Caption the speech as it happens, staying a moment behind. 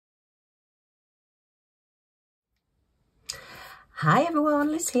Hi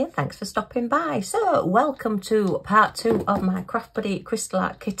everyone, Liz here, thanks for stopping by. So welcome to part 2 of my Craft Buddy crystal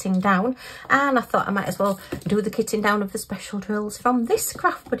art kitting down, and I thought I might as well do the kitting down of the special drills from this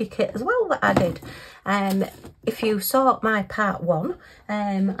Craft Buddy kit as well that I did. If you saw my part 1,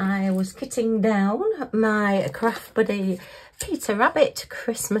 I was kitting down my Craft Buddy Peter Rabbit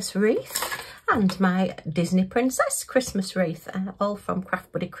Christmas wreath and my Disney Princess Christmas wreath, all from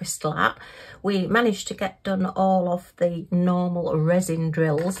Craft Buddy Crystal Art. We managed to get done all of the normal resin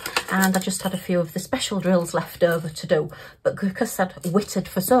drills, and I just had a few of the special drills left over to do. But because I'd witted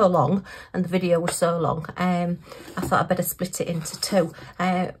for so long and the video was so long, I thought I'd better split it into 2.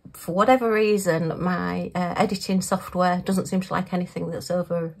 For whatever reason, my editing software doesn't seem to like anything that's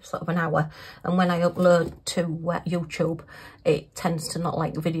over sort of an hour, and when I upload to YouTube, it tends to not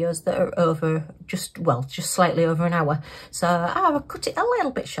like videos that are over just slightly over an hour. So I cut it a little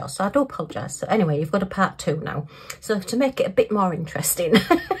bit short, so I do apologise. So anyway, you've got a part 2 now. So to make it a bit more interesting,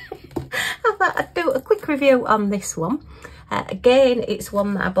 I thought I'd do a quick review on this one. Again, it's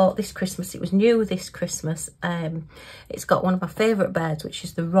one that I bought this Christmas. It was new this Christmas. It's got one of my favourite birds, which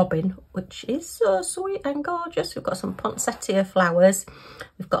is the robin, which is so sweet and gorgeous. We've got some poinsettia flowers,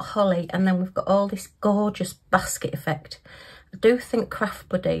 we've got holly, and then we've got all this gorgeous basket effect. I do think Craft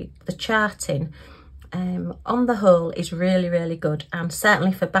Buddy, the charting, on the whole is really, really good. And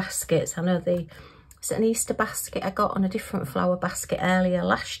certainly for baskets, I know it's an Easter basket I got on a different flower basket earlier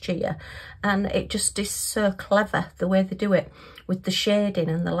last year, and it just is so clever the way they do it with the shading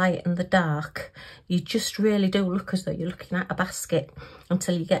and the light and the dark. You just really do look as though you're looking at a basket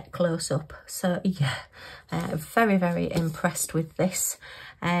until you get close up. So yeah, very, very impressed with this.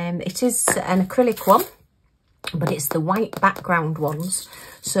 It is an acrylic one, but it's the white background ones.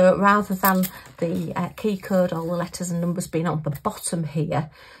 So rather than the key code, all the letters and numbers being on the bottom here,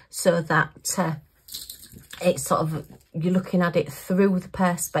 so that it's sort of, you're looking at it through the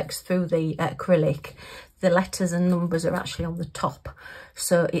perspex, through the acrylic, the letters and numbers are actually on the top,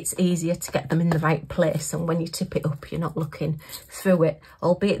 so it's easier to get them in the right place, and when you tip it up you're not looking through it,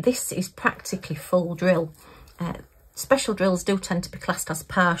 albeit this is practically full drill. Special drills do tend to be classed as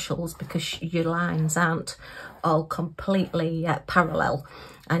partials because your lines aren't all completely parallel,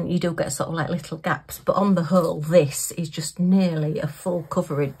 and you do get sort of like little gaps, but on the whole this is just nearly a full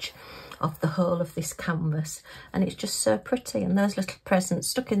coverage of the whole of this canvas, and it's just so pretty, and those little presents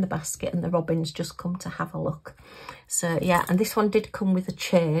stuck in the basket, and the robins just come to have a look. So yeah, and this one did come with a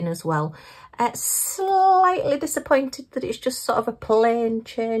chain as well. Slightly disappointed that it's just sort of a plain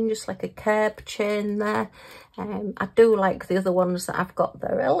chain, just like a curb chain there. I do like the other ones that I've got.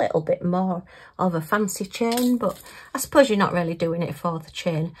 They're a little bit more of a fancy chain, but I suppose you're not really doing it for the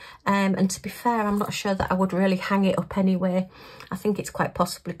chain. And to be fair, I'm not sure that I would really hang it up anyway. I think it's quite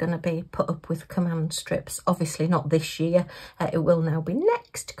possibly going to be put up with command strips. Obviously not this year. It will now be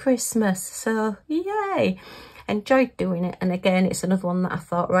next Christmas. So yay! Enjoyed doing it, and again it's another one that I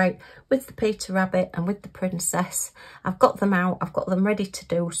thought, right, with the Peter Rabbit and with the Princess, I've got them out, I've got them ready to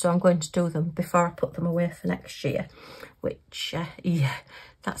do, so I'm going to do them before I put them away for next year, which yeah,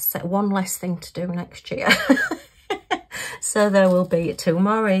 that's one less thing to do next year. So there will be 2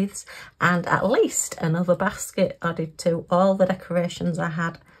 more wreaths and at least another basket added to all the decorations I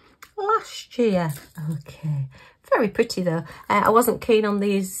had last year. Okay, very pretty though. I wasn't keen on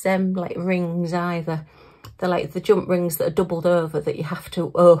these like rings either. They're like the jump rings that are doubled over that you have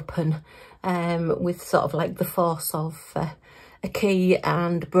to open with sort of like the force of a key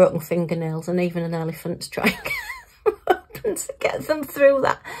and broken fingernails and even an elephant's trying to get them through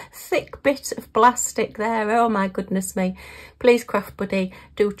that thick bit of plastic there. Oh my goodness me. Please, Craft Buddy,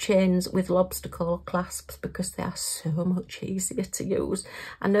 do chains with lobster claw clasps because they are so much easier to use.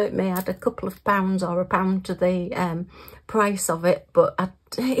 I know it may add a couple of pounds or £1 to the price of it, but I'd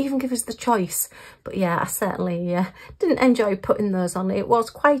even give us the choice. But yeah, I certainly didn't enjoy putting those on. It was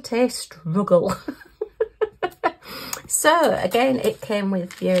quite a struggle. So again, it came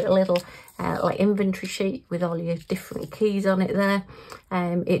with your little like inventory sheet with all your different keys on it there.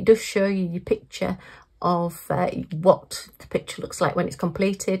 It does show you your picture of what the picture looks like when it's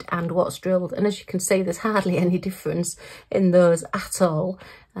completed and what's drilled, and as you can see there's hardly any difference in those at all.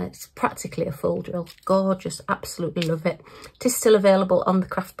 It's practically a full drill. Gorgeous, absolutely love it. It is still available on the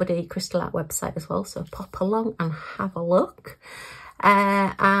Craft Buddy Crystal Art website as well, so pop along and have a look.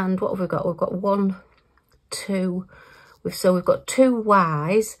 And what have we got? We've got 1, 2, so we've got 2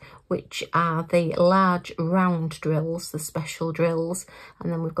 Ys, which are the large round drills, the special drills,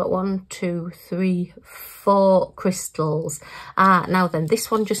 and then we've got 1, 2, 3, 4 crystals. Now then,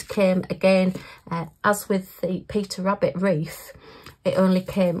 this one just came again, as with the Peter Rabbit wreath. it only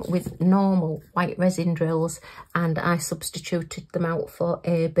came with normal white resin drills, and I substituted them out for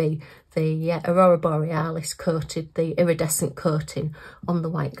AB, the Aurora Borealis coated, the iridescent coating on the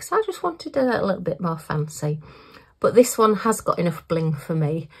white, because I just wanted a little bit more fancy. But this one has got enough bling for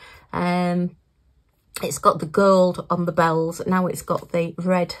me. It's got the gold on the bells. Now it's got the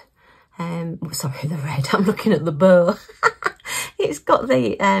red, sorry, the red, I'm looking at the bow. It's got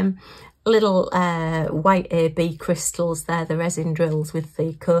the little white AB crystals there, the resin drills with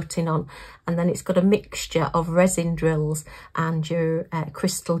the coating on, and then it's got a mixture of resin drills and your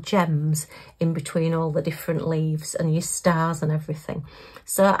crystal gems in between all the different leaves and your stars and everything.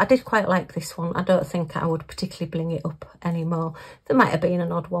 So I did quite like this one. I don't think I would particularly bling it up anymore. There might have been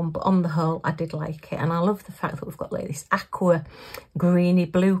an odd one, but on the whole I did like it, and I love the fact that we've got like this aqua greeny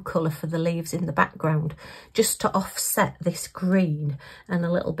blue colour for the leaves in the background, just to offset this green and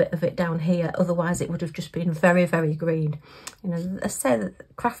a little bit of it down here. Otherwise it would have just been very, very green. You know, I say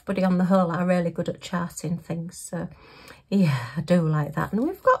that Craft Buddy on the whole are really good at charting things, so yeah, I do like that. And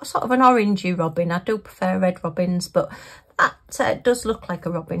we've got sort of an orangey robin. I do prefer red robins, but that does look like a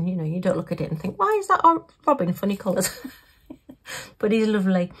robin. You know, you don't look at it and think, why is that robin funny colours? But he's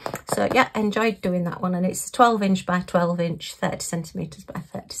lovely. So yeah, enjoyed doing that one, and it's 12 inch by 12 inch, 30 centimetres by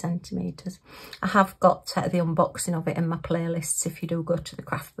 30 centimetres. I have got the unboxing of it in my playlists, if you do go to the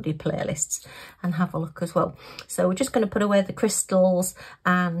Craft Buddy playlists and have a look as well. So we're just going to put away the crystals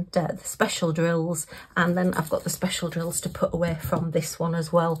and the special drills, and then I've got the special drills to put away from this one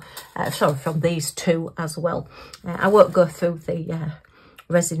as well. Sorry, from these two as well. I won't go through the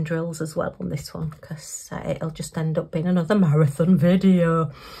resin drills as well on this one, because it'll just end up being another marathon video,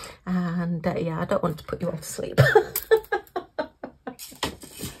 and yeah, I don't want to put you all to sleep.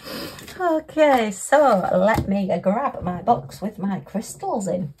 Okay, so let me grab my box with my crystals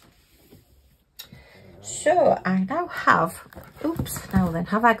in. So I now have, oops, now then,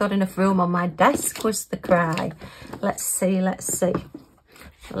 have I got enough room on my desk was the cry. Let's see. So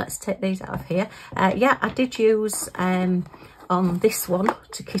let's take these out of here. Yeah, I did use on this one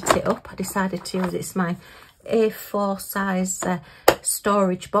to kit it up. I decided to use, it's my A4 size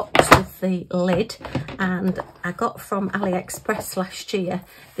storage box with the lid, and I got from AliExpress last year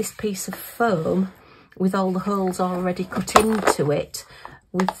this piece of foam with all the holes already cut into it,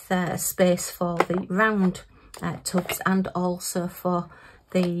 with space for the round tubs and also for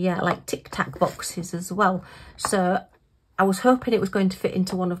the like Tic Tac boxes as well. So I was hoping it was going to fit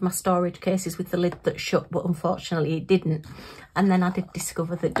into one of my storage cases with the lid that's shut, but unfortunately it didn't. And then I did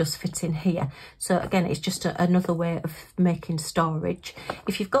discover that it does fit in here. So again, it's just another way of making storage.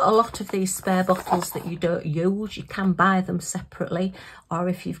 If you've got a lot of these spare bottles that you don't use, you can buy them separately. Or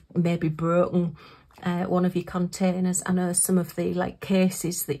if you've maybe broken one of your containers, I know some of the like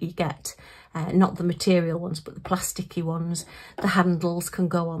cases that you get, not the material ones but the plasticky ones, the handles can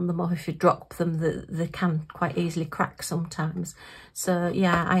go on them, or if you drop them they can quite easily crack sometimes. So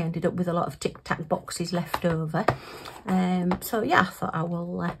yeah, I ended up with a lot of Tic Tac boxes left over. So yeah, I thought I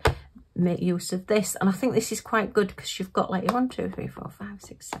will make use of this, and I think this is quite good because you've got like 1, 2, 3, 4, 5,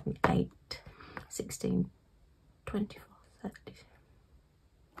 6, 7, 8, 16, 24, 30.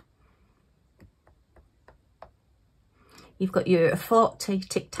 You've got your 40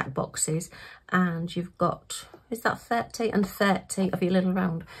 Tic Tac boxes, and you've got, is that 30 and 30 of your little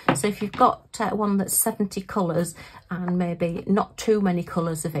round. So if you've got one that's 70 colours and maybe not too many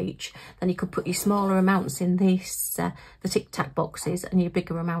colours of each, then you could put your smaller amounts in these, the Tic Tac boxes, and your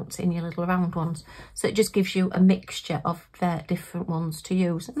bigger amounts in your little round ones. So it just gives you a mixture of different ones to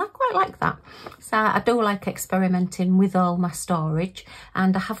use, and I quite like that. So I do like experimenting with all my storage,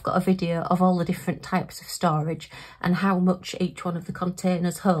 and I have got a video of all the different types of storage and how much each one of the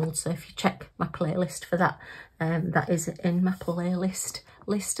containers holds. So if you check my playlist for that, that is in my playlist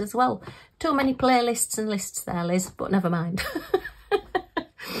list as well. Too many playlists and lists there, Liz, but never mind.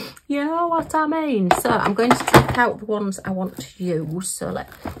 You know what I mean. So I'm going to take out the ones I want to use. So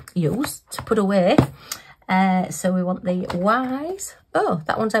let's use to put away. So we want the Y's. Oh,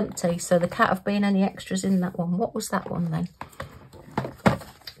 that one's empty. So there can't have been any extras in that one. What was that one then?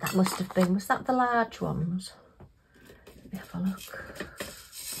 That must have been, was that the large ones? Let me have a look.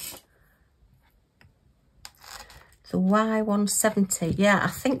 The Y170, yeah, I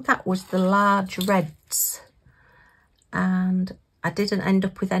think that was the large reds, and I didn't end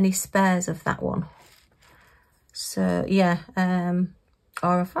up with any spares of that one. So yeah,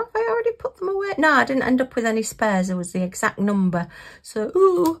 Or have I already put them away? No, I didn't end up with any spares. There was the exact number. So,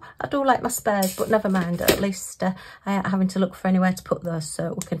 ooh, I do like my spares, but never mind. At least I ain't having to look for anywhere to put those.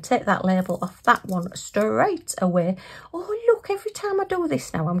 So we can take that label off that one straight away. Oh, look, every time I do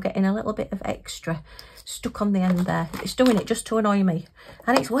this now, I'm getting a little bit of extra stuck on the end there. It's doing it just to annoy me.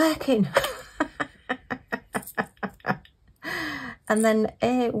 And it's working. And then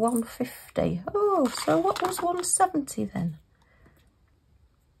A150. Oh, so what was 170 then?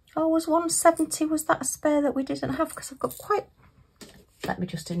 Oh, was 170, was that a spare that we didn't have? Because I've got quite... Let me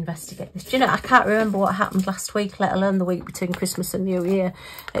just investigate this. Do you know, I can't remember what happened last week, let alone the week between Christmas and New Year.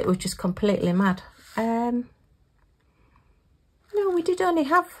 It was just completely mad. No, we did only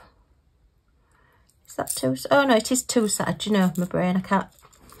have... Is that two? Oh, no, it is two sizes. Do you know, my brain, I can't...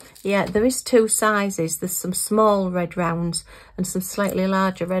 Yeah, there is two sizes. There's some small red rounds and some slightly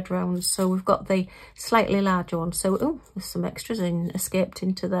larger red rounds. So we've got the slightly larger one. So, oh, there's some extras escaped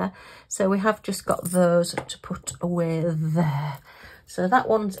into there. So we have just got those to put away there. So that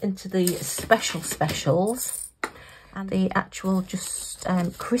one's into the specials and the actual just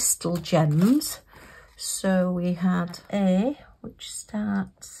crystal gems. So we had A, which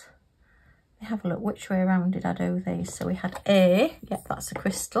starts... Have a look, which way around did I do these? So we had A, yep, that's a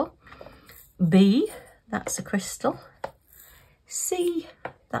crystal. B, that's a crystal. C,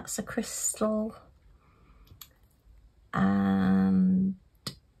 that's a crystal. And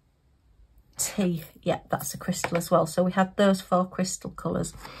T, yep, that's a crystal as well. So we had those 4 crystal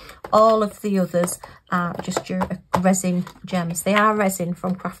colours. All of the others are just your resin gems. They are resin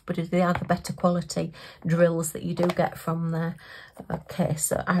from Craft Buddies. They are the better quality drills that you do get from there. Okay,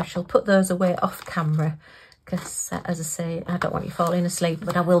 so I shall put those away off camera because, as I say, I don't want you falling asleep,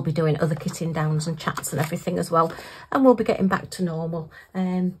 but I will be doing other kitting downs and chats and everything as well, and we'll be getting back to normal.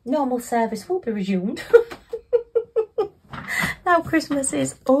 Normal service will be resumed. Now Christmas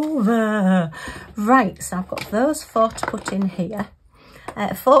is over. Right, so I've got those 4 to put in here.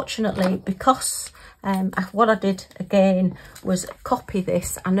 Fortunately, because what I did again was copy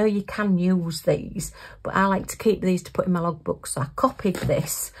this. I know you can use these, but I like to keep these to put in my logbook. So I copied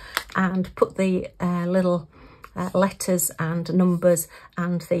this and put the little letters and numbers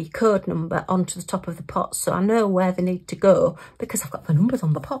and the code number onto the top of the pots. So I know where they need to go because I've got the numbers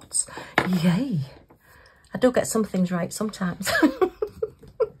on the pots. Yay! I do get some things right sometimes.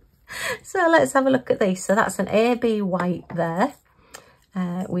 So let's have a look at these. So that's an AB white there.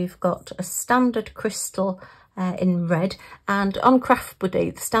 We've got a standard crystal in red, and on Craft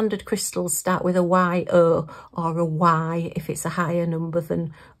Buddy the standard crystals start with a YO or a Y if it's a higher number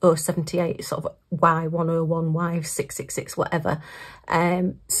than 078, sort of Y101, Y666, whatever.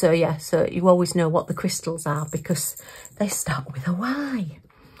 So yeah, so you always know what the crystals are because they start with a Y.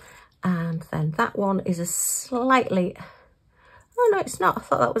 And then that one is a slightly... Oh no, it's not. I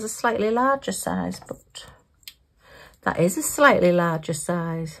thought that was a slightly larger size, but that is a slightly larger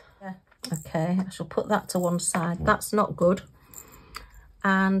size. Yeah. Okay, I shall put that to one side. That's not good.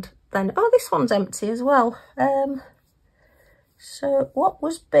 And then, oh, this one's empty as well. So what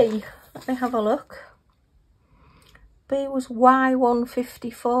was B? Let me have a look. B was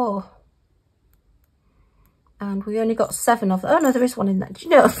Y154. And we only got 7 of them. Oh no, there is one in there. Do you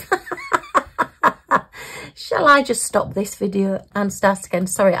know? Shall I just stop this video and start again?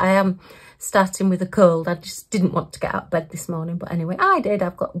 Sorry, I am starting with a cold. I just didn't want to get out of bed this morning. But anyway, I did.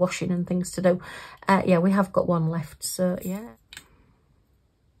 I've got washing and things to do. Yeah, we have got one left. So, yeah.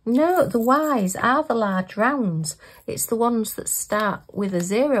 No, the Y's are the large rounds. It's the ones that start with a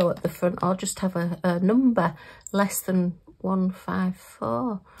 0 at the front or just have a number less than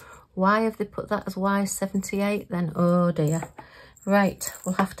 154. Why have they put that as Y78 then? Oh dear. Right,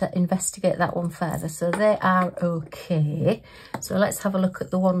 we'll have to investigate that one further. So they are okay. So let's have a look at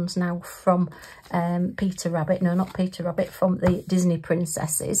the ones now from Peter Rabbit. No, not Peter Rabbit, from the Disney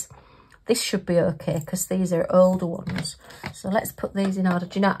Princesses. This should be okay because these are older ones. So let's put these in order.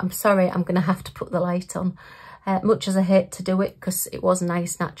 Do you know, I'm sorry, I'm going to have to put the light on. Much as I hate to do it because it was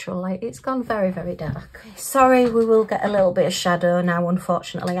nice natural light, it's gone very, very dark. Sorry, we will get a little bit of shadow now,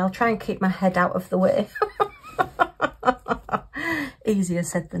 unfortunately. I'll try and keep my head out of the way. Easier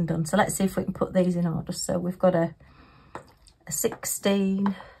said than done. So let's see if we can put these in order. So we've got a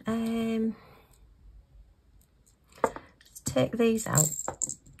 16. Let's take these out.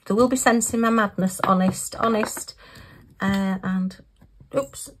 There will be sense in my madness, honest. And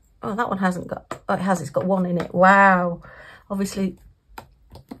oops. Oh, that one hasn't got... Oh, it has. It's got 1 in it. Wow. Obviously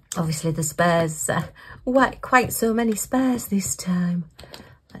the spares. Quite so many spares this time.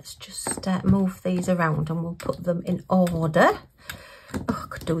 Let's just move these around and we'll put them in order. Oh, I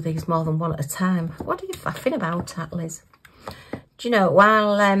could do these more than one at a time. What are you faffing about at, Liz? Do you know,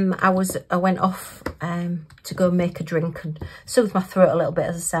 while I went off to go make a drink and soothe my throat a little bit,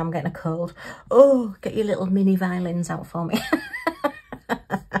 as I say, I'm getting a cold. Oh, get your little mini violins out for me.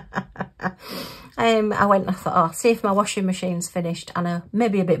 I went and I thought, oh, see if my washing machine's finished. I know,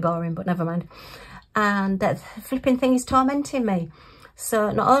 maybe a bit boring, but never mind. And the flipping thing is tormenting me.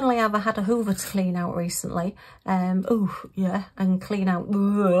 So not only have I had a Hoover to clean out recently, and clean out,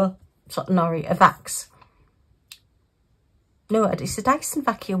 sort of nori, a Vax. No, it's a Dyson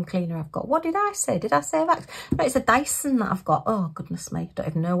vacuum cleaner I've got. What did I say? Did I say Vax? No, it's a Dyson that I've got. Oh, goodness me. Don't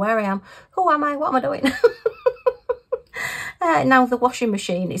even know where I am. Who am I? What am I doing? Now the washing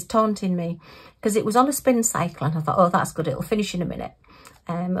machine is taunting me because it was on a spin cycle and I thought, oh, that's good. It'll finish in a minute.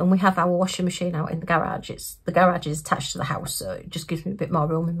 And we have our washing machine out in the garage. The garage is attached to the house, so it just gives me a bit more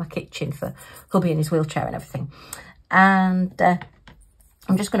room in my kitchen for hubby and his wheelchair and everything. And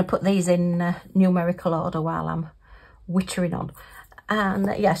I'm just going to put these in numerical order while I'm wittering on.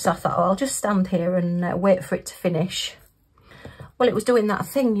 And yes, I thought, oh, I'll just stand here and wait for it to finish. Well, it was doing that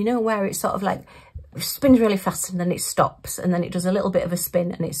thing, you know, where it's sort of like spins really fast and then it stops, and then it does a little bit of a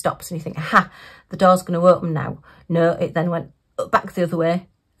spin and it stops, and you think, aha, the door's going to open now. No, it then went back the other way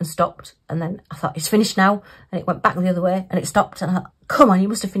and stopped, and then I thought, it's finished now, and it went back the other way and it stopped, and I thought, come on, you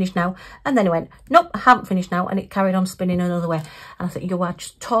must have finished now. And then it went, nope, I haven't finished now, and it carried on spinning another way, and I thought, you are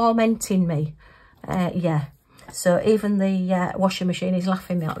just tormenting me. Yeah, so even the washing machine is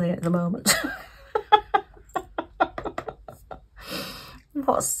laughing me at the moment.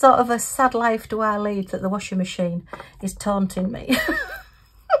 What sort of a sad life do I lead that the washing machine is taunting me?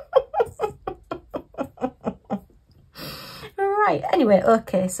 Right, anyway,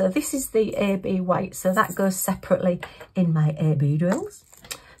 okay, so this is the AB white, so that goes separately in my AB drills.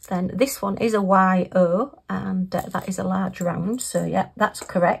 Then this one is a YO, and that is a large round, so yeah, that's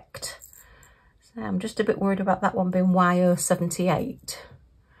correct. So I'm just a bit worried about that one being YO78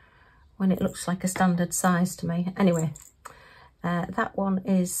 when it looks like a standard size to me. Anyway, that one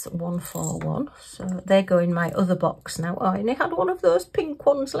is 141, so they go in my other box now. Oh, and I had one of those pink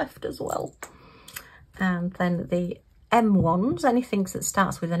ones left as well. And then the M ones, anything that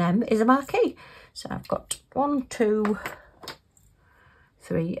starts with an M is a marquee. So I've got 1, 2,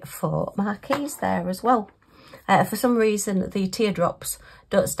 3, 4 marquees there as well. For some reason, the teardrops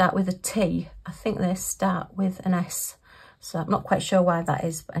don't start with a T. I think they start with an S. So I'm not quite sure why that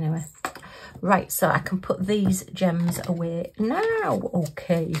is, but anyway. Right, so I can put these gems away now.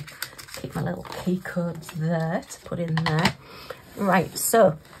 Okay, keep my little key codes there to put in there. Right,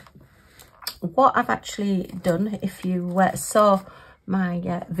 so what I've actually done, if you saw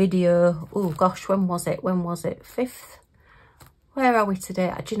my video, oh gosh, when was it? 5th? Where are we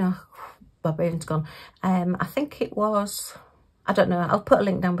today? Do you know, my brain's gone. I think it was, I don't know, I'll put a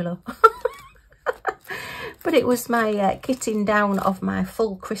link down below. But it was my kitting down of my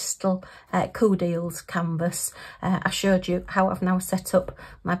full crystal Coup Deals canvas. I showed you how I've now set up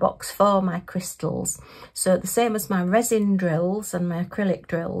my box for my crystals. So the same as my resin drills and my acrylic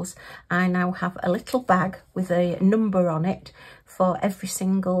drills, I now have a little bag with a number on it for every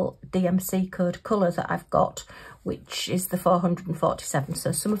single DMC code colour that I've got, which is the 447.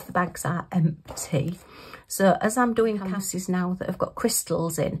 So some of the bags are empty. So as I'm doing canvases now that have got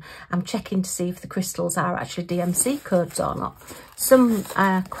crystals in, I'm checking to see if the crystals are actually DMC codes or not. Some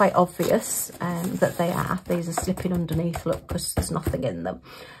are quite obvious that they are. These are slipping underneath, look, because there's nothing in them.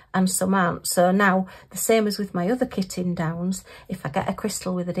 And some aren't. So now, the same as with my other kitting downs, if I get a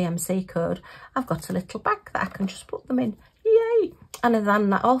crystal with a DMC code, I've got a little bag that I can just put them in. Yay! And then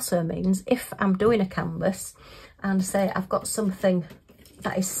that also means if I'm doing a canvas and say I've got something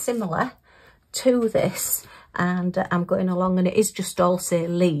that is similar to this and I'm going along and it is just all, say,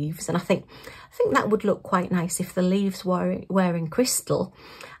 leaves, and I think that would look quite nice if the leaves were in crystal.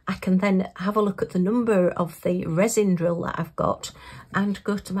 I can then have a look at the number of the resin drill that I've got and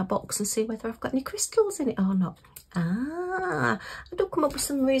go to my box and see whether I've got any crystals in it or not. I do come up with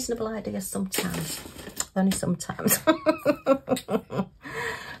some reasonable ideas sometimes, only sometimes.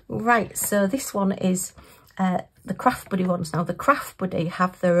 Right, so this one is the Craft Buddy ones. Now the Craft Buddy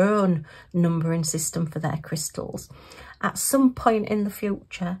have their own numbering system for their crystals. At some point in the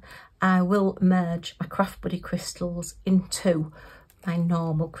future, I will merge my Craft Buddy crystals into my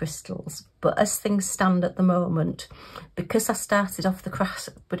normal crystals, but as things stand at the moment, because I started off the Craft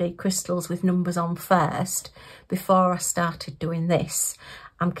Buddy crystals with numbers on first before I started doing this,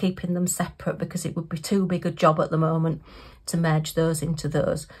 I'm keeping them separate because it would be too big a job at the moment to merge those into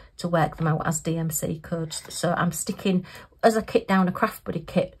those, to work them out as DMC codes. So I'm sticking, as I kit down a Craft Buddy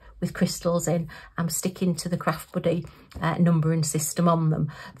kit with crystals in, I'm sticking to the Craft Buddy numbering system on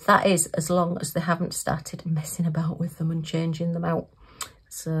them. That is as long as they haven't started messing about with them and changing them out.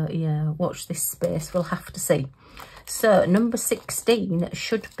 So yeah, watch this space, we'll have to see. So number 16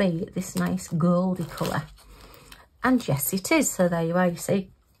 should be this nice goldy colour. And yes, it is. So there you are, you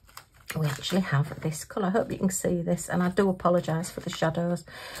see. We actually have this colour. I hope you can see this, and I do apologise for the shadows.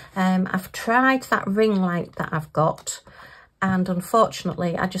 I've tried that ring light that I've got, and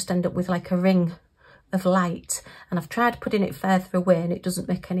unfortunately I just end up with like a ring of light, and I've tried putting it further away and it doesn't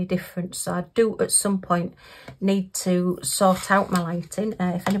make any difference. So I do at some point need to sort out my lighting.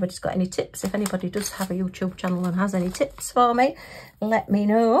 If anybody's got any tips, if anybody does have a YouTube channel and has any tips for me, let me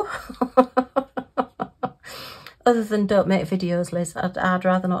know. Other than don't make videos, Liz, I'd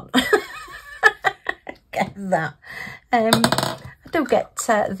rather not get that. I do get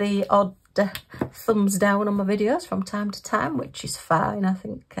the odd thumbs down on my videos from time to time, which is fine. I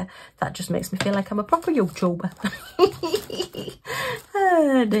think that just makes me feel like I'm a proper YouTuber.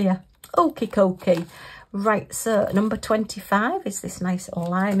 Oh dear. Okie dokie. Right, so number 25 is this nice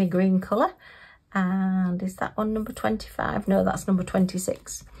limey green colour. And is that one number 25? No, that's number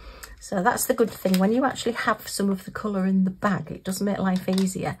 26. So that's the good thing. When you actually have some of the colour in the bag, it does make life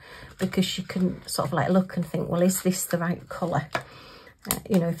easier, because you can sort of like look and think, well, is this the right colour?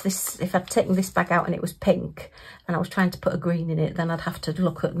 You know, if I'd taken this bag out and it was pink and I was trying to put a green in it, then I'd have to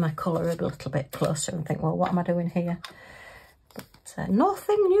look at my colour a little bit closer and think, well, what am I doing here? But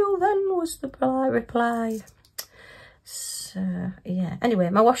nothing new then was the reply. So yeah, anyway,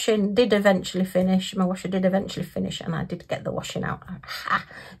 my washing did eventually finish. My washer did eventually finish, and I did get the washing out. Ha!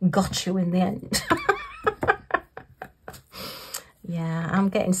 Got you in the end. Yeah, I'm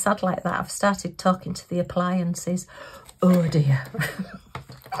getting sad like that. I've started talking to the appliances. Oh dear.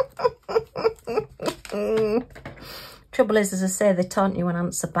 Trouble is, as I say, they taunt you and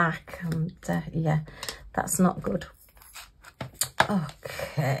answer back, and yeah, that's not good.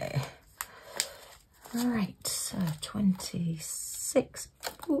 Okay. Right, so 26,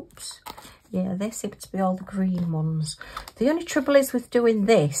 oops, yeah, they seem to be all the green ones. The only trouble is with doing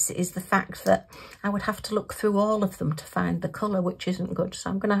this is the fact that I would have to look through all of them to find the colour, which isn't good. So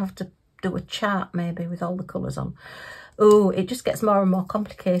I'm going to have to do a chart maybe with all the colours on. Oh, it just gets more and more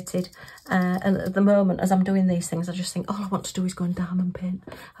complicated. And at the moment, as I'm doing these things, I just think, all I want to do is go and diamond paint.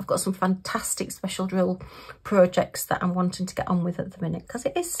 I've got some fantastic special drill projects that I'm wanting to get on with at the minute, because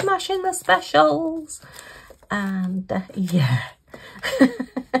it is smashing the specials. And yeah.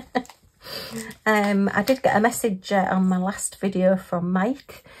 I did get a message on my last video from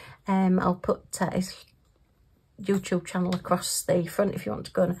Mike. I'll put his YouTube channel across the front if you want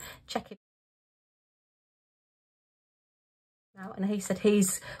to go and check it. And he said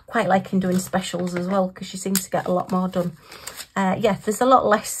he's quite liking doing specials as well, because she seems to get a lot more done. Yeah, there's a lot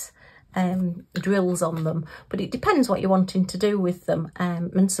less drills on them, but it depends what you're wanting to do with them.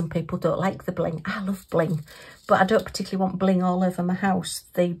 And some people don't like the bling. I love bling, but I don't particularly want bling all over my house.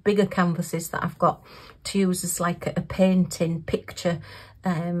 The bigger canvases that I've got to use as like a painting picture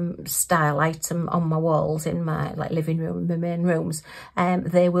style item on my walls in my like living room and my main rooms,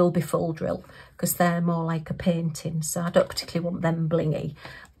 they will be full drill, because they're more like a painting, so I don't particularly want them blingy.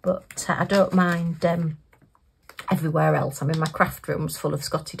 But I don't mind everywhere else. I mean, my craft room's full of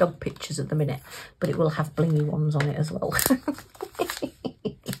Scotty dog pictures at the minute, but it will have blingy ones on it as well.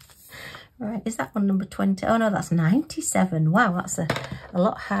 Right, is that one number 20? Oh no, that's 97. Wow, that's a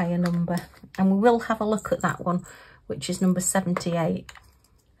lot higher number. And we will have a look at that one, which is number 78,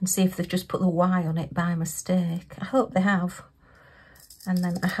 and see if they've just put the Y on it by mistake. I hope they have. And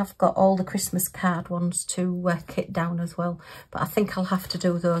then I have got all the Christmas card ones to kit down as well. But I think I'll have to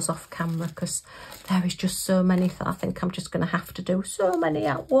do those off camera, because there is just so many that I think I'm just going to have to do so many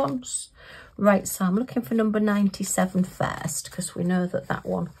at once. Right, so I'm looking for number 97 first, because we know that that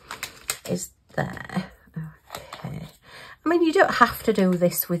one is there. Okay. I mean, you don't have to do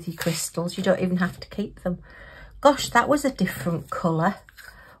this with your crystals. You don't even have to keep them. Gosh, that was a different colour.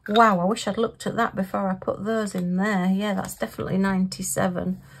 Wow, I wish I'd looked at that before I put those in there. Yeah, that's definitely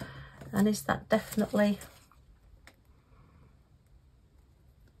 97. And is that definitely...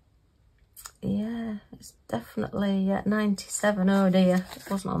 Yeah, it's definitely 97. Oh dear, it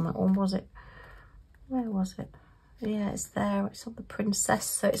wasn't on that one, was it? Where was it? Yeah, it's there. It's on the Princess,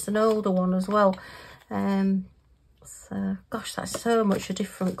 so it's an older one as well. So, gosh, that's so much a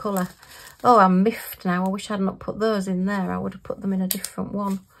different colour. Oh, I'm miffed now. I wish I'd not put those in there. I would have put them in a different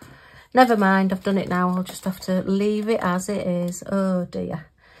one. Never mind, I've done it now. I'll just have to leave it as it is. Oh dear.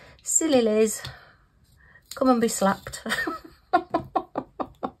 Silly Liz. Come and be slapped.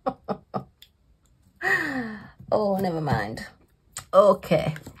 Oh, never mind.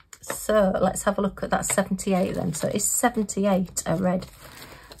 Okay. So let's have a look at that 78 then. So is 78 a red?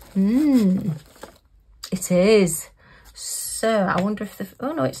 It is. So I wonder if the,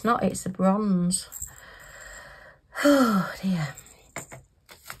 oh no, it's not, it's a bronze. Oh dear.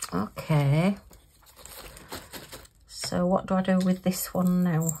 Okay. So what do I do with this one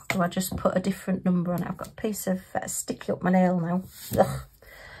now? Do I just put a different number on it? I've got a piece of sticky up my nail now. Ugh.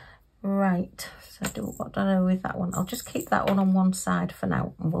 Right, so what do I do with that one? I'll just keep that one on one side for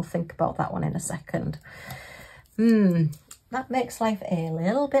now, and we'll think about that one in a second. That makes life a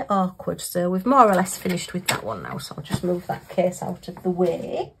little bit awkward. So we've more or less finished with that one now. So I'll just move that case out of the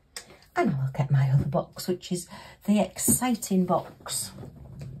way, and I'll get my other box, which is the exciting box.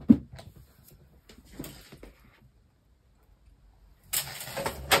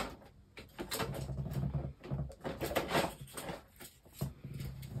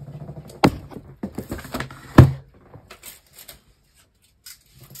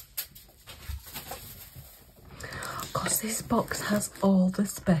 This box has all the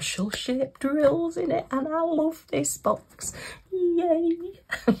special shape drills in it, and I love this box. Yay!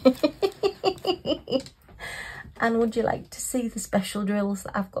 And would you like to see the special drills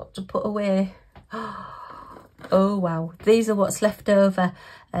that I've got to put away? Oh wow, these are what's left over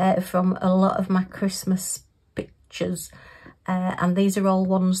from a lot of my Christmas pictures, and these are all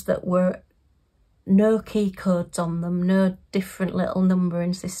ones that were no key codes on them, no different little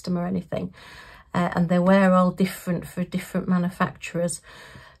numbering system or anything. And they were all different for different manufacturers.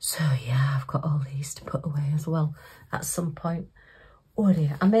 So yeah, I've got all these to put away as well at some point. Oh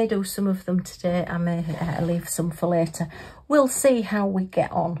dear, I may do some of them today. I may leave some for later. We'll see how we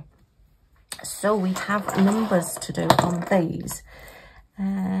get on. So we have numbers to do on these.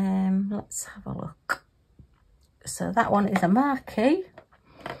 Let's have a look. So that one is a marquee.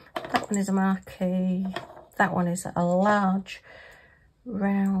 That one is a marquee. That one is a large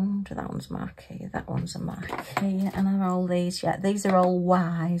round. That one's marquee. That one's a marquee. And are all these? Yeah, these are all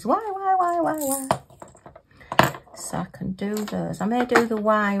Ys. Why? So I can do those. I may do the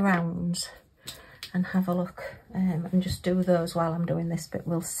Y rounds and have a look and just do those while I'm doing this bit.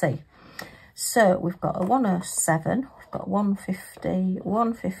 We'll see. So we've got a 107. We've got 150,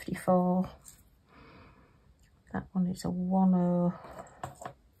 154. That one is a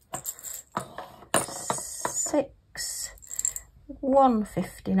 106.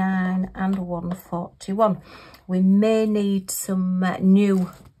 159 and 141. We may need some new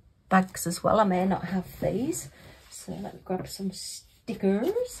bags as well. I may not have these, so let's grab some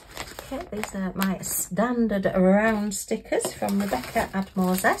stickers. Okay, these are my standard round stickers from Rebecca at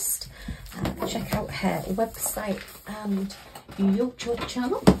Zest. Check out her website and YouTube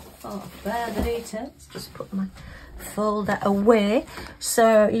channel for further details. Just put my folder away.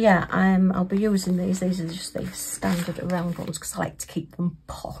 So yeah, I'll be using these. These are just the standard round ones because I like to keep them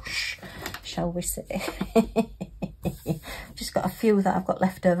posh, shall we say. Just got a few that I've got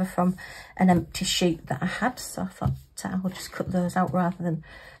left over from an empty sheet that I had, so I thought I'll just cut those out rather than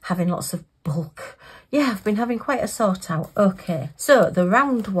having lots of bulk. Yeah, I've been having quite a sort out. Okay, so the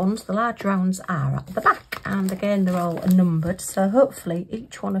round ones, the large rounds, are at the back, and again they're all numbered, so hopefully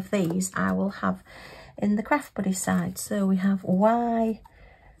each one of these I will have in the Craft Buddy side. So we have Y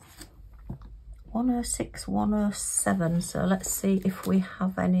 106, 107. So let's see if we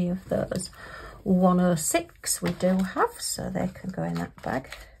have any of those. 106 we do have, so they can go in that bag.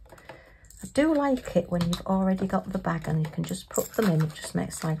 I do like it when you've already got the bag and you can just put them in. It just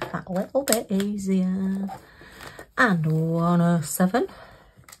makes life that little bit easier. And 107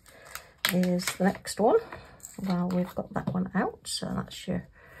 is the next one. Well, we've got that one out, so that's your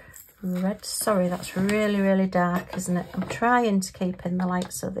red. Sorry, that's really dark, isn't it? I'm trying to keep in the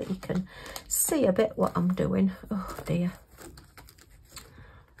light so that you can see a bit what I'm doing. Oh dear.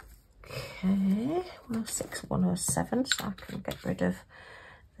 Okay, 106, 107, so I can get rid of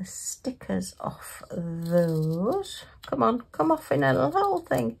the stickers off those. Come on, come off in a little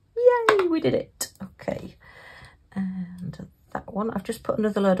thing. Yay, we did it. Okay, and that one, I've just put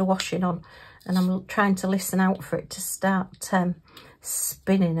another load of washing on and I'm trying to listen out for it to start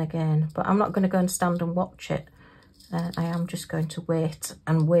spinning again, but I'm not going to go and stand and watch it. I am just going to wait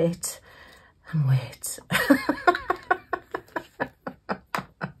and wait and wait.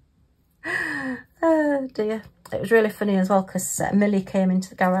 Oh dear. It was really funny as well because Millie came into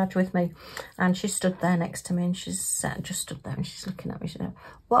the garage with me and she stood there next to me and she's just stood there and she's looking at me. She said,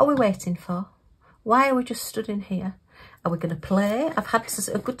 "What are we waiting for? Why are we just stood in here? Are we going to play? I've had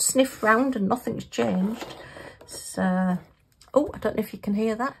a good sniff round and nothing's changed." So, oh, I don't know if you can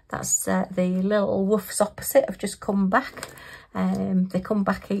hear that. That's the little woofs opposite have just come back. They come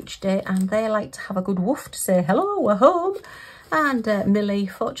back each day and they like to have a good woof to say, "Hello, we're home." And Millie,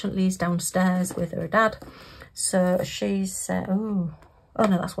 fortunately, is downstairs with her dad. So she's, oh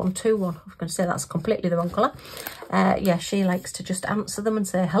no, that's 121. I was going to say that's completely the wrong colour. Yeah, she likes to just answer them and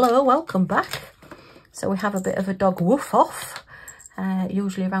say, hello, welcome back. So we have a bit of a dog woof off,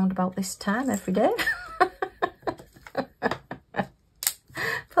 usually around about this time every day.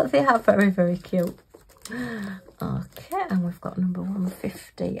 But they are very, very cute. Okay, and we've got number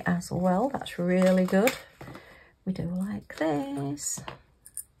 150 as well. That's really good. We do like this.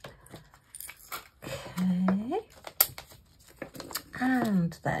 Okay.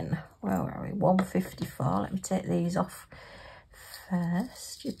 And then, where are we? 154. Let me take these off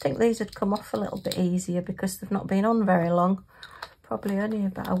first. You'd think these would come off a little bit easier because they've not been on very long. Probably only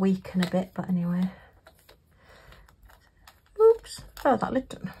about a week and a bit, but anyway. Oops. Oh, that lid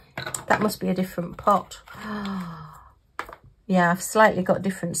done. That must be a different pot. Yeah, I've slightly got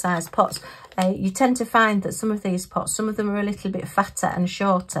different size pots. You tend to find that some of these pots, some of them are a little bit fatter and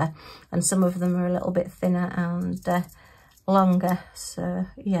shorter, and some of them are a little bit thinner and longer. So,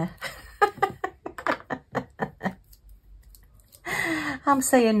 yeah. I'm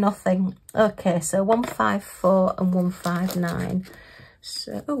saying nothing. Okay, so 154 and 159.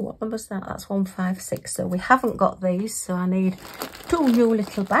 So, oh, what number's that? That's 156. So we haven't got these, so I need 2 new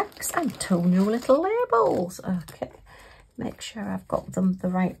little bags and 2 new little labels. Okay, make sure I've got them the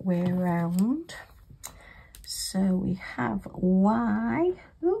right way around. So we have Y,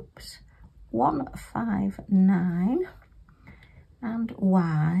 oops, 159 and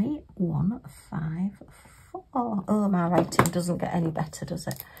Y 154. Oh, my writing doesn't get any better, does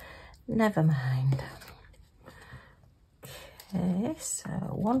it? Never mind. Okay, so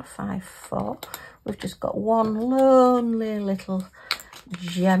 154. We've just got one lonely little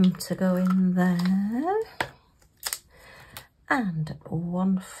gem to go in there. And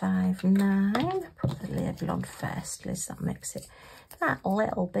 159. Put the label on first, Liz. That makes it that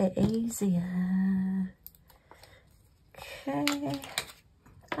little bit easier. Okay.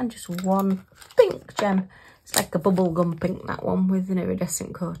 And just one pink gem. It's like a bubblegum pink, that one, with an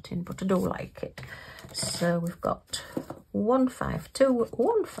iridescent coating, but I do like it. So we've got 152,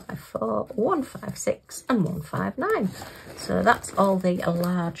 154, 156 and 159. So that's all the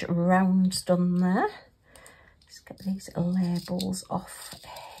large rounds done there. Let's get these labels off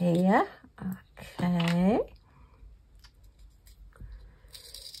here. Okay.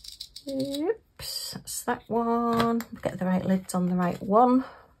 Oops, that's that one. Get the right lids on the right one.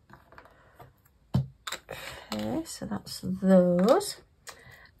 Okay, so that's those.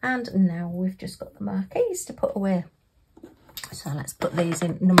 And now we've just got the marquees to put away. So let's put these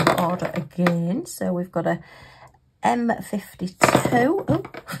in number order again. So we've got a M52, oh.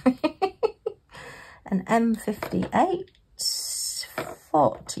 An M58,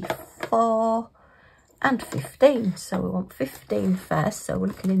 44 and 15. So we want 15 first. So we're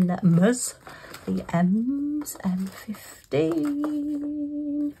looking in the M's, the M's,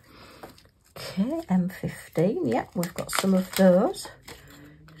 M15. Okay, M15, yeah, we've got some of those.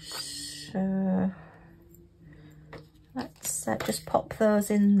 So let's just pop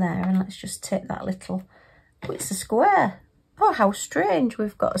those in there, and let's just take that little, oh, it's a square. Oh, how strange.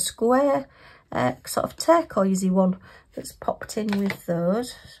 We've got a square, sort of turquoisey one that's popped in with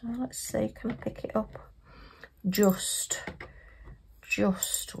those. So let's see, can I pick it up? Just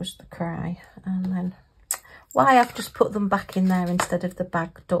was the cry. And then why I've just put them back in there instead of the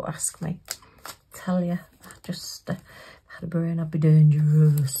bag, don't ask me. Tell you, I just had a brain, I'd be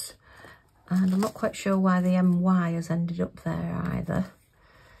dangerous. And I'm not quite sure why the MY has ended up there either,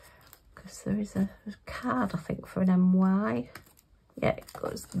 because there is a card, I think, for an MY. Yeah, it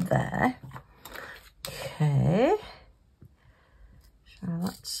goes there. Okay, so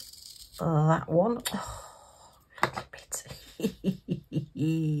that's that one. Oh, little bit.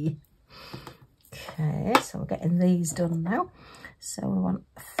 Okay, so we're getting these done now. So we want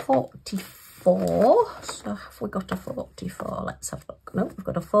 44. So have we got a 44? Let's have a look. No, we've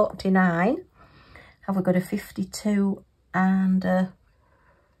got a 49. Have we got a 52 and a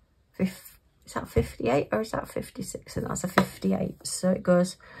is that 58 or is that 56? And that's a 58. So it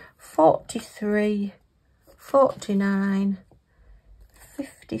goes 43, 49,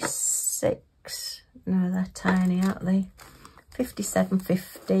 56. No, they're tiny, aren't they? 57,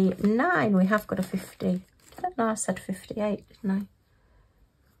 59. We have got a 50. No, I said 58, didn't I?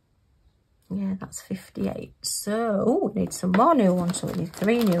 Yeah, that's 58. So we need some more new ones. So we need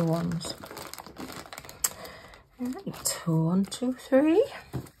 3 new ones. Right, 1, 2, 3.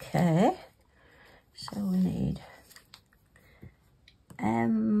 Okay. So we need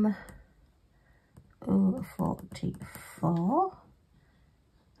M044,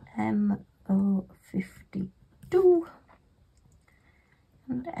 M052,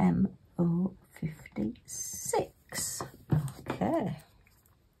 and M056. Okay.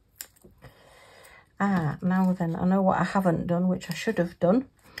 Now then, I know what I haven't done, which I should have done,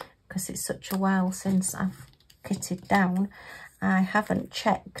 because it's such a while since I've kitted down. I haven't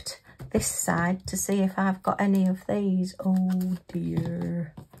checked this side to see if I've got any of these. Oh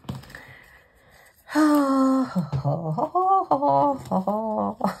dear.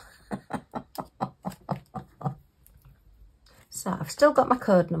 So I've still got my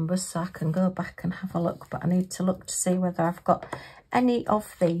code numbers, so I can go back and have a look, but I need to look to see whether I've got any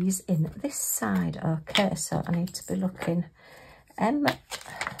of these in this side. Okay, so I need to be looking M50,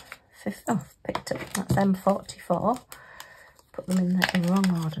 oh, I've picked up, that's M44. Put them in the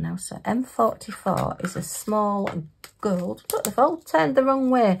wrong order now. So M44 is a small gold. Look, they've all turned the wrong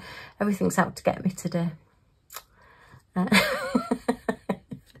way. Everything's out to get me today.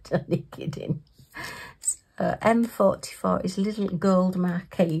 Totally kidding. So M44 is little gold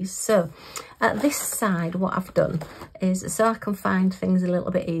marquees. So at this side, what I've done is, so I can find things a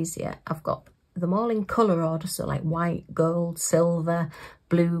little bit easier, I've got them all in colour order. So like white, gold, silver,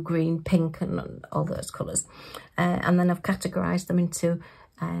 blue, green, pink, and all those colours. And then I've categorised them into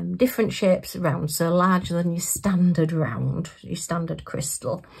different shapes round, so larger than your standard round, your standard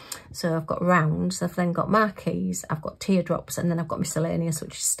crystal. So I've got rounds, I've then got marquees, I've got teardrops, and then I've got miscellaneous,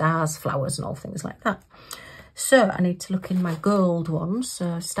 which is stars, flowers, and all things like that. So I need to look in my gold ones.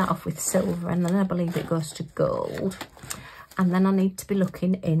 So I start off with silver, and then I believe it goes to gold. And then I need to be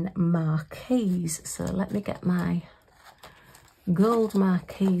looking in marquees. So let me get my gold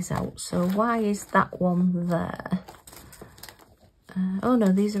marquees out. So why is that one there? Oh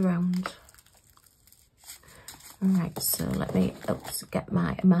no, these are round. Right, so let me get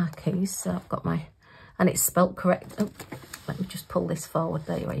my marquees. So I've got my, and it's spelt correct. Oh, let me just pull this forward.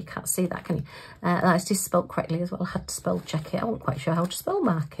 There you are, you can't see that, can you? That's just spelt correctly as well. I had to spell check it. I wasn't quite sure how to spell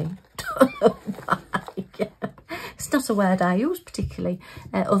marquee. It's not a word I use particularly,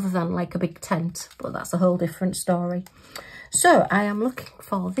 other than like a big tent, but that's a whole different story. So I am looking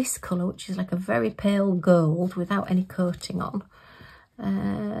for this colour, which is like a very pale gold without any coating on.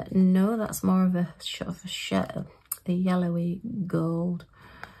 No, that's more of a yellowy gold.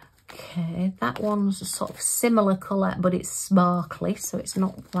 Okay, that one's a sort of similar colour, but it's sparkly, so it's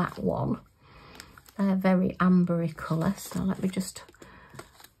not that one. They're very ambery colour, so let me just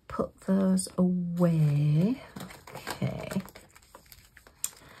put those away. Okay.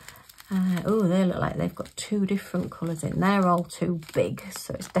 Oh, they look like they've got two different colours in. They're all too big,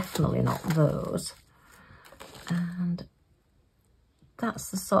 so it's definitely not those. And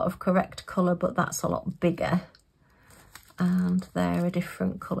that's the sort of correct colour, but that's a lot bigger. And they're a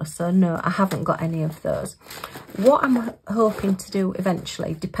different colour. So no, I haven't got any of those. What I'm hoping to do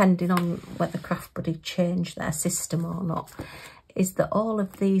eventually, depending on whether Craft Buddy change their system or not, is that all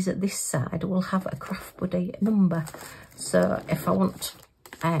of these at this side will have a Craft Buddy number. So if I want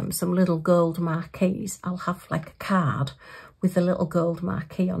some little gold marquees, I'll have like a card with a little gold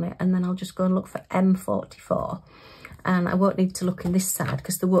marquee on it, and then I'll just go and look for M44, and I won't need to look in this side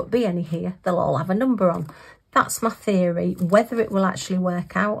because there won't be any here. They'll all have a number on. That's my theory. Whether it will actually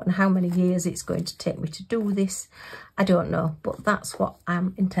work out and how many years it's going to take me to do this, I don't know, but that's what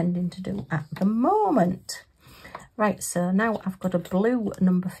I'm intending to do at the moment. Right, so now I've got a blue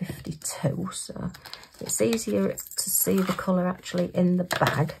number 52, so it's easier to see the colour actually in the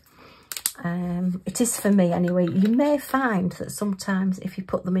bag. It is for me anyway. You may find that sometimes if you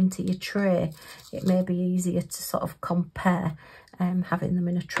put them into your tray, it may be easier to sort of compare having them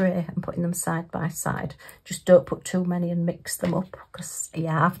in a tray and putting them side by side. Just don't put too many and mix them up, because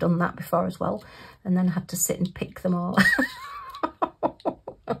yeah, I've done that before as well, and then I had to sit and pick them all.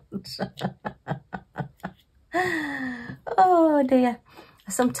 Oh dear.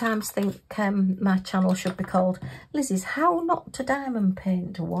 I sometimes think my channel should be called Lizzie's How Not to Diamond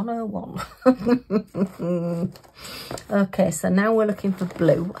Paint 101. Okay, so now we're looking for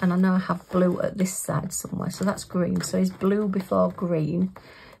blue, and I know I have blue at this side somewhere, so that's green. So is blue before green?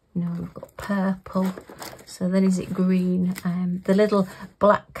 No, we've got purple. So then is it green? The little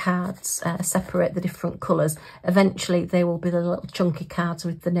black cards separate the different colours. Eventually they will be the little chunky cards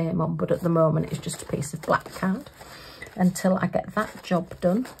with the name on, but at the moment it's just a piece of black card until I get that job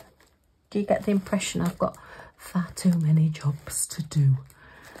done. Do you get the impression I've got far too many jobs to do?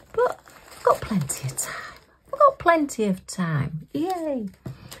 But I've got plenty of time. I've got plenty of time. Yay!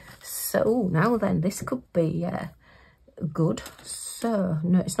 So now then, this could be good. So,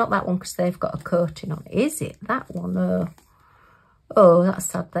 no, it's not that one because they've got a coating on. Is it that one? Oh, that's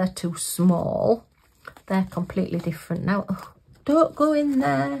sad. They're too small. They're completely different now. Oh, don't go in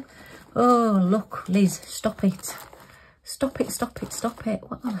there. Oh, look, Liz, stop it. Stop it, stop it, stop it.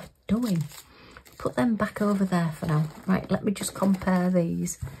 What am I doing? Put them back over there for now. Right, let me just compare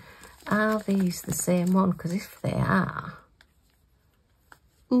these. Are these the same one? Because if they are,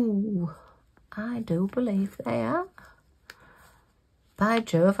 ooh, I do believe they are. By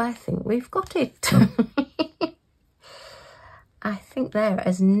Jove, I think we've got it. I think they're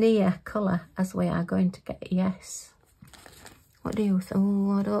as near colour as we are going to get, yes. What do you think?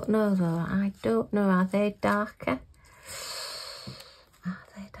 Oh, I don't know though. I don't know. Are they darker? Are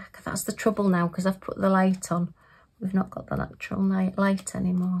they darker? That's the trouble now because I've put the light on. We've not got the natural light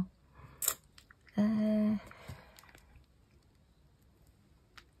anymore. Turn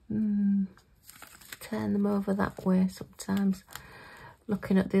them over that way sometimes.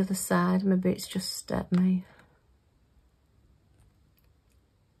 Looking at the other side, maybe it's just me.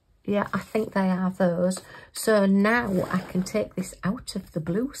 Yeah, I think they are those. So now I can take this out of the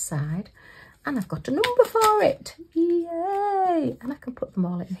blue side and I've got a number for it. Yay! And I can put them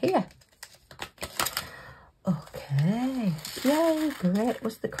all in here. Okay. Yay, great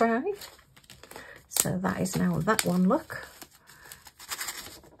was the cry. So that is now that one, look.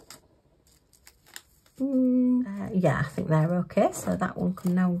 Yeah, I think they're okay. So that one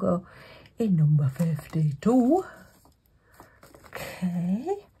can now go in number 52.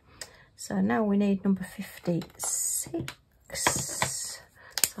 Okay. So now we need number 56.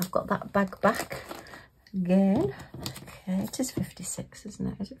 So I've got that bag back again. Okay, it is 56, isn't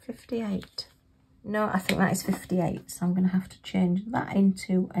it? Is it 58? No, I think that is 58. So I'm going to have to change that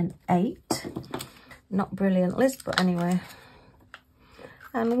into an 8. Not brilliant, Liz, but anyway.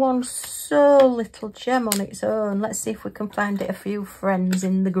 And one so little gem on its own. Let's see if we can find it a few friends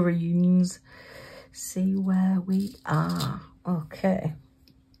in the greens. See where we are. Okay.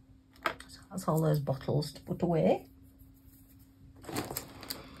 That's all those bottles to put away.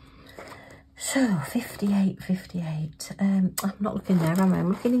 So, 58, 58. I'm not looking there, am I? I'm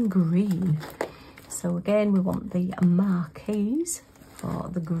looking in green. So again, we want the marquees for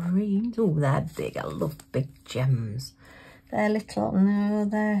the greens. Oh, they're big. I love big gems. They're little. No,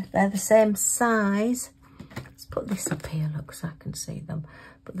 they're the same size. Let's put this up here, look, so I can see them.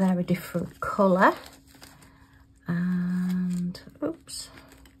 But they're a different colour. And, oops.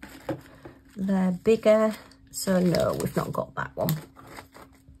 They're bigger, so no, we've not got that one.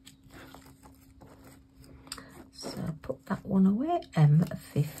 So put that one away.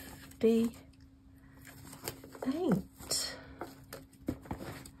 M58.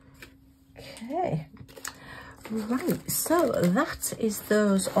 Okay. Right, so that is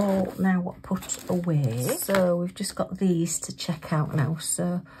those all now put away. So we've just got these to check out now.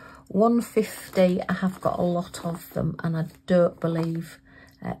 So 150, I have got a lot of them, and I don't believe...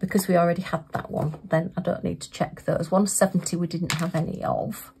 because we already had that one, then I don't need to check those. 170 we didn't have any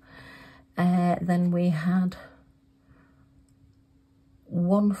of. Then we had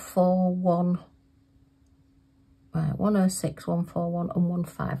 141, 106, 141 and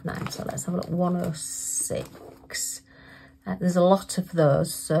 159. So let's have a look. 106. There's a lot of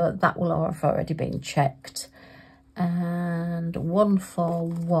those, so that will have already been checked. And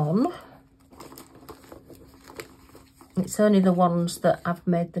 141. It's only the ones that I've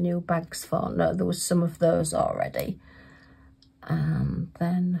made the new bags for. No, there was some of those already. And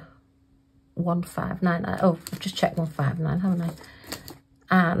then 159. Oh, I've just checked 159, haven't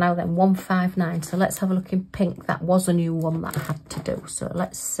I? Now then, 159. So let's have a look in pink. That was a new one that I had to do. So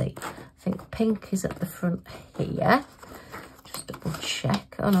let's see. I think pink is at the front here. Just double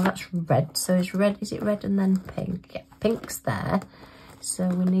check. Oh no, that's red. So is it red and then pink? Yeah, pink's there. So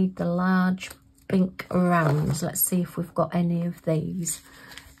we need the large pink rounds. Let's see if we've got any of these.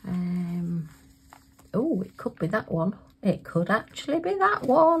 Oh, it could be that one. It could actually be that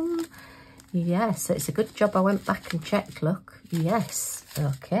one. Yes, it's a good job I went back and checked, look. Yes,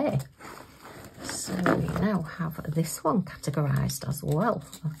 okay. So we now have this one categorised as well.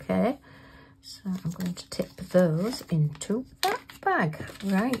 Okay, so I'm going to tip those into that bag.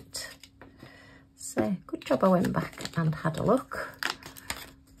 Right. So good job I went back and had a look.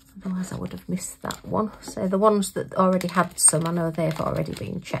 Otherwise I would have missed that one. So the ones that already had some, I know they've already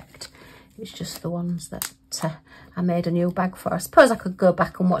been checked. It's just the ones that I made a new bag for. I suppose I could go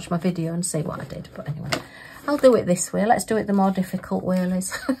back and watch my video and see what I did. But anyway, I'll do it this way. Let's do it the more difficult way,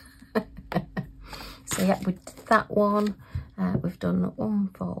 Liz. So yeah, we did that one. We've done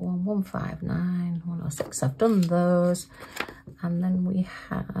 141, 159, 106. I've done those. And then we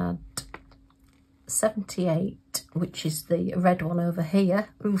had 78, which is the red one over here.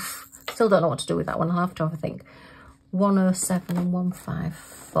 Oof, still don't know what to do with that one. I'll have to have a think. 107 and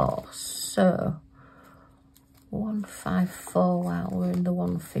 154. So 154 while we're in the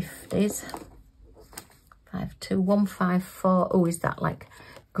 150s. 52154. Oh, is that like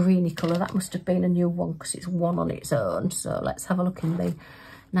greeny colour? That must have been a new one because it's one on its own. So let's have a look in the...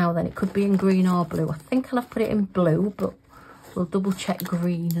 Now then, it could be in green or blue. I think I'll have put it in blue, but we'll double check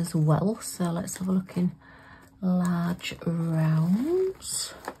green as well. So let's have a look in large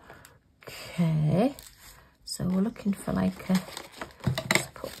rounds. Okay. So we're looking for like a... Let's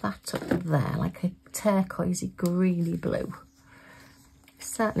put that up there, like a turquoisey greeny blue.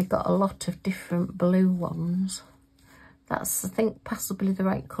 Certainly got a lot of different blue ones. That's, I think, possibly the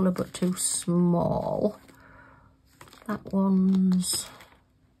right colour, but too small. That one's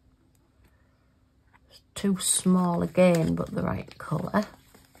too small again, but the right colour.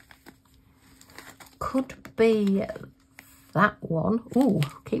 Could be that one. Ooh,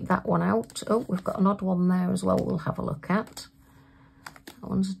 keep that one out. Oh, we've got an odd one there as well we'll have a look at. That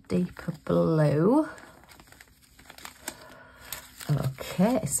one's a deeper blue.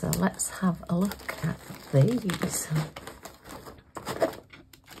 Okay, so let's have a look at these.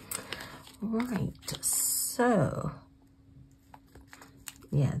 Right, so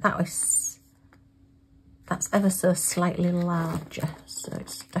yeah, that's ever so slightly larger, so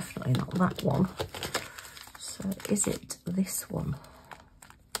it's definitely not that one. So is it this one?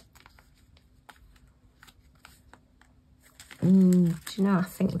 Do you know, I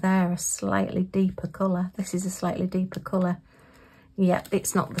think they're a slightly deeper colour. This is a slightly deeper colour. Yeah,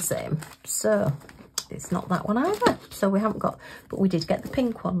 it's not the same. So it's not that one either. So we haven't got, but we did get the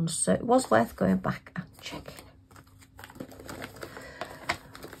pink ones. So it was worth going back and checking.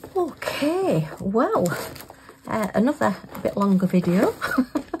 Okay, well, another bit longer video.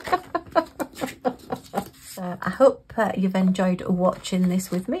 I hope you've enjoyed watching this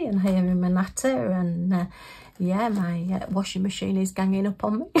with me and hearing my natter, and yeah, my washing machine is ganging up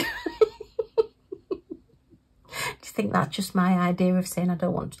on me. Do you think that's just my idea of saying I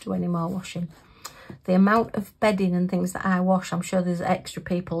don't want to do any more washing? The amount of bedding and things that I wash, I'm sure there's extra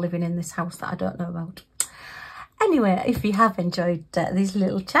people living in this house that I don't know about. Anyway, if you have enjoyed this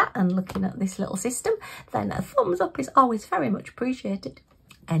little chat and looking at this little system, then a thumbs up is always very much appreciated.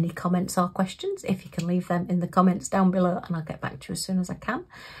 Any comments or questions, if you can leave them in the comments down below, and I'll get back to you as soon as I can.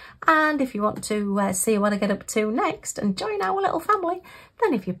 And if you want to see what I get up to next and join our little family,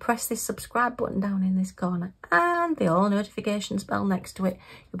 then if you press this subscribe button down in this corner and the all notifications bell next to it,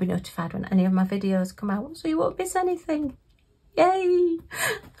 you'll be notified when any of my videos come out, so you won't miss anything. Yay!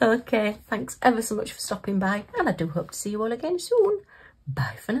 Okay, thanks ever so much for stopping by, and I do hope to see you all again soon.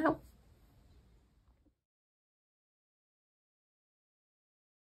 Bye for now.